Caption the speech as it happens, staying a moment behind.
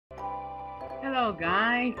Hello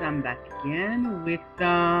guys, I'm back again with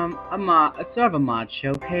a sort of a mod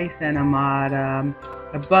showcase and a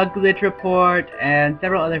bug glitch report and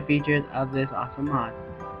several other features of this awesome mod,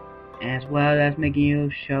 as well as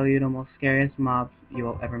making show you the most scariest mobs you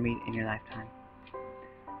will ever meet in your lifetime.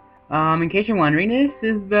 In case you're wondering, this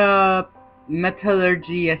is the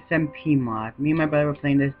Metallurgy SMP mod. Me and my brother were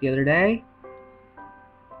playing this the other day.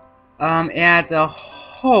 It adds a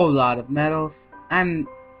whole lot of metals.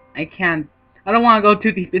 I don't want to go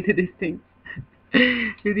too deep into this thing,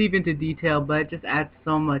 too deep into detail, but it just adds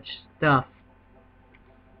so much stuff,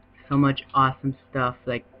 so much awesome stuff,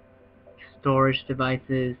 like storage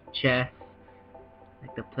devices, chests,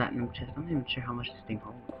 like the platinum chest. I'm not even sure how much this thing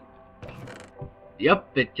holds.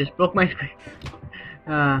 Yup, it just broke my screen.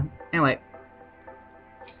 Anyway,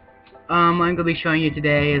 what I'm going to be showing you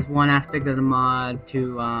today is one aspect of the mod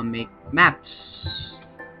to make maps.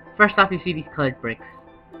 First off, you see these colored bricks.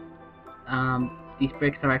 These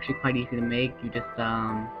bricks are actually quite easy to make. You just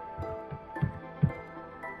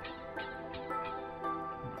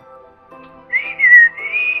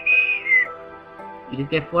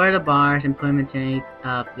get 4 of the bars and put them into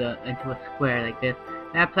a square like this.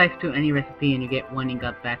 That applies to any recipe, and you get 1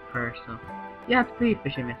 ingot back per. So yeah, it's a pretty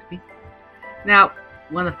efficient recipe. Now,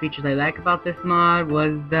 one of the features I like about this mod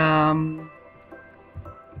was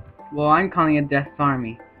well, I'm calling it Death's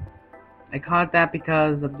Army. I call it that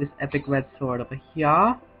because of this epic red sword over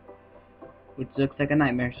here, which looks like a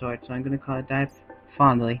nightmare sword, so I'm gonna call it that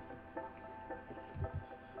fondly.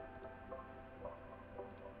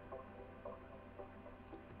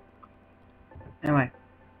 Anyway,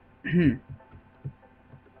 I'm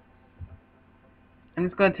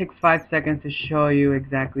just gonna take 5 seconds to show you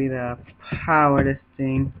exactly the power this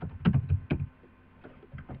thing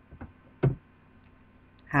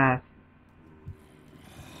has.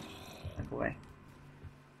 Back away.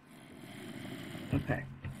 Okay.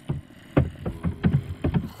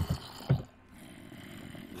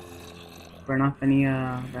 Burn off any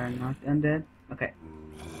that are not undead. Okay.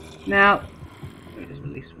 Now, let me just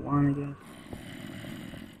release 1, I guess.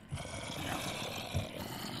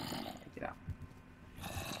 Take it out.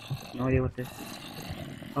 No idea what this is.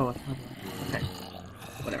 Oh, it's not. Okay.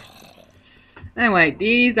 Whatever. Anyway,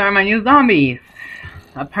 these are my new zombies.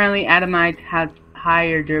 Apparently, Adamite has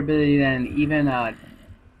higher durability than even a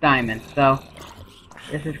diamond, so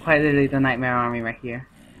this is quite literally the nightmare army right here.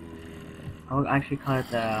 I would actually call it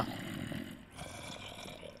the.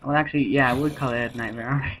 I would call it a nightmare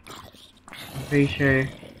army. I'm pretty sure.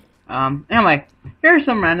 Anyway, here are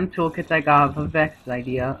some random toolkits I got of Vex's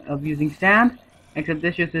idea of using sand, except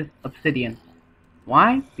this uses obsidian.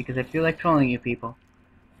 Why? Because I feel like trolling you people.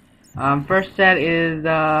 First set is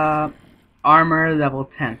armor level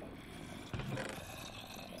 10.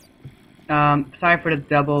 Sorry for the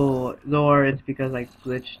double lore, it's because I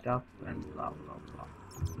glitched stuff and blah blah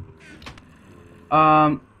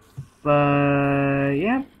blah. But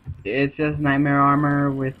yeah, it's just nightmare armor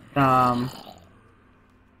with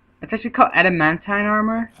it's actually called adamantine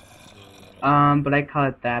armor. But I call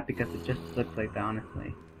it that because it just looks like that,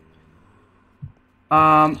 honestly.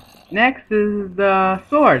 Next is the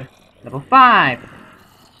sword, level 5,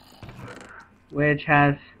 which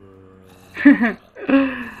has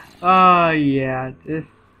oh yeah, this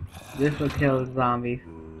will kill the zombies.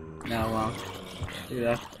 No, it won't. Do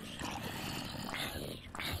that.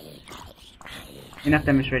 Enough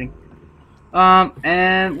demonstrating.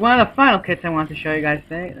 And one of the final kits I want to show you guys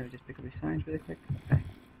today. Let me just pick up these signs really quick. Okay.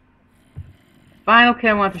 Final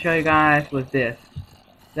kit I want to show you guys was this.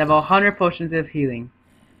 Level 100 potions of healing.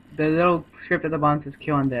 The little script at the bottom says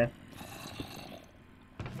kill undead.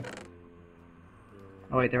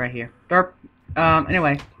 Oh wait, they're right here. Derp.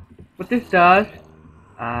 Anyway, what this does,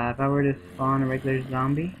 if I were to spawn a regular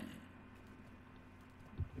zombie,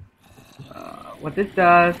 what this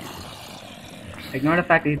does, ignore the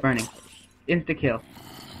fact that he's burning. Insta kill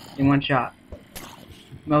in 1 shot.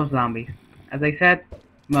 Most zombies. As I said,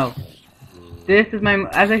 most. This is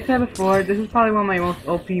as I said before, this is probably one of my most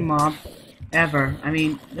OP mobs ever. I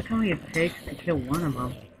mean, look how many it takes to kill 1 of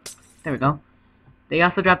them. There we go. They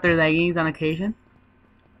also drop their leggings on occasion.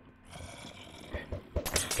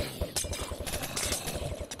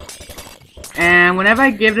 And whenever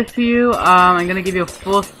I give this to you, I'm gonna give you a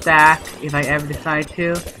full stack if I ever decide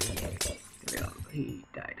to. There we go. He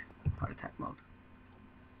died. Heart attack mode.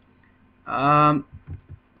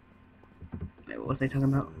 Wait, what was I talking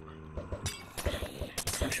about?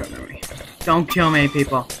 Short memory. Don't kill me,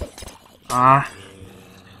 people.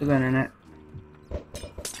 Stupid internet.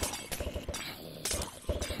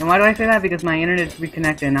 And why do I say that? Because my internet is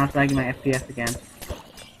reconnected and now it's lagging my FPS again.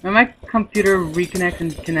 My computer reconnects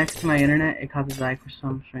and connects to my internet, it causes lag for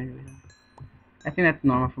some strange reason. I think that's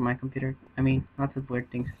normal for my computer. I mean, lots of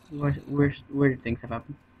weird things have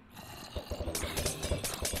happened.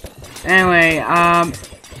 Anyway,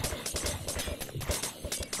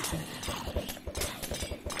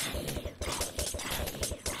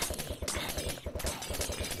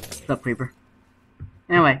 what's up, Creeper?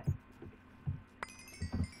 Anyway.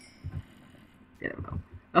 There we go.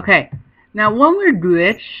 Okay. Now, one weird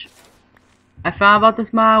glitch I found about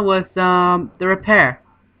this mod was, the repair.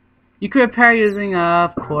 You could repair using,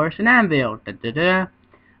 of course, an anvil. But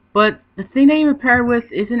the thing that you repair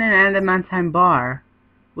with isn't an adamantine bar,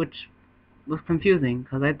 which was confusing,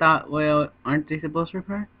 because I thought, well, aren't they supposed to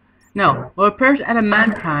repair? No, what repairs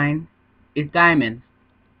adamantine is diamonds.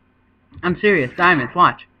 I'm serious, diamonds,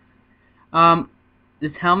 watch.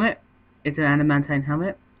 This helmet, it's an adamantine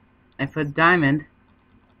helmet. I put diamond.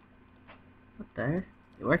 What the?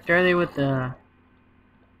 It worked earlier with the...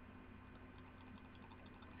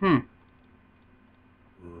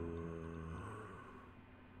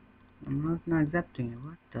 I'm not accepting it.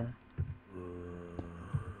 What the?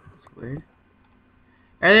 That's weird.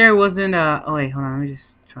 Earlier it wasn't, oh wait, hold on, let me just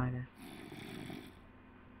try this.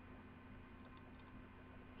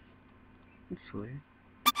 That's weird.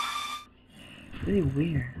 It's really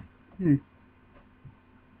weird.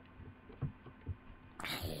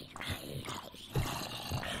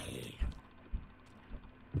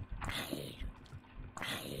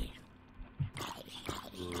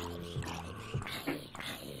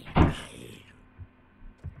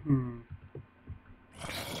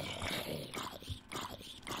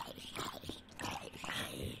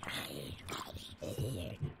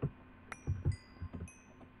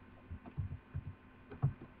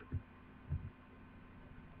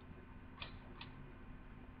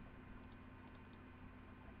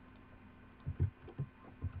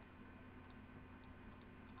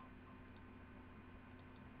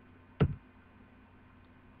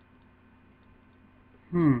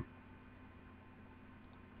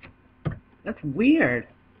 That's weird.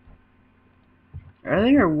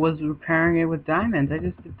 Earlier was repairing it with diamonds. I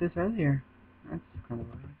just did this earlier. That's kind of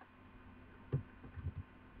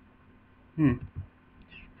weird.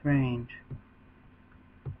 Strange.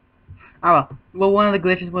 Oh well. Well, one of the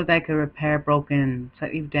glitches was I could repair broken,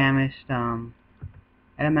 slightly damaged,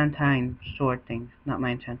 adamantine sword things. Not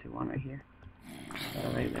my enchanted one right here.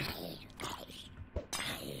 Right there.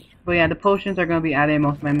 But yeah, the potions are going to be added in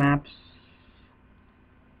most of my maps.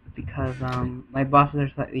 Because, my bosses are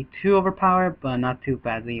slightly too overpowered, but not too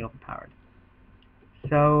badly overpowered.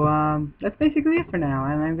 So, that's basically it for now,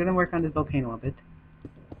 and I'm gonna work on this volcano a bit.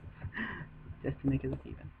 Just to make it look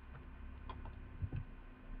even.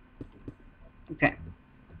 Okay.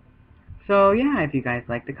 So, yeah, if you guys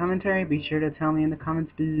like the commentary, be sure to tell me in the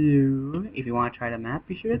comments below. If you want to try the map,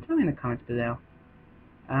 be sure to tell me in the comments below.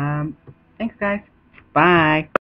 Thanks guys. Bye!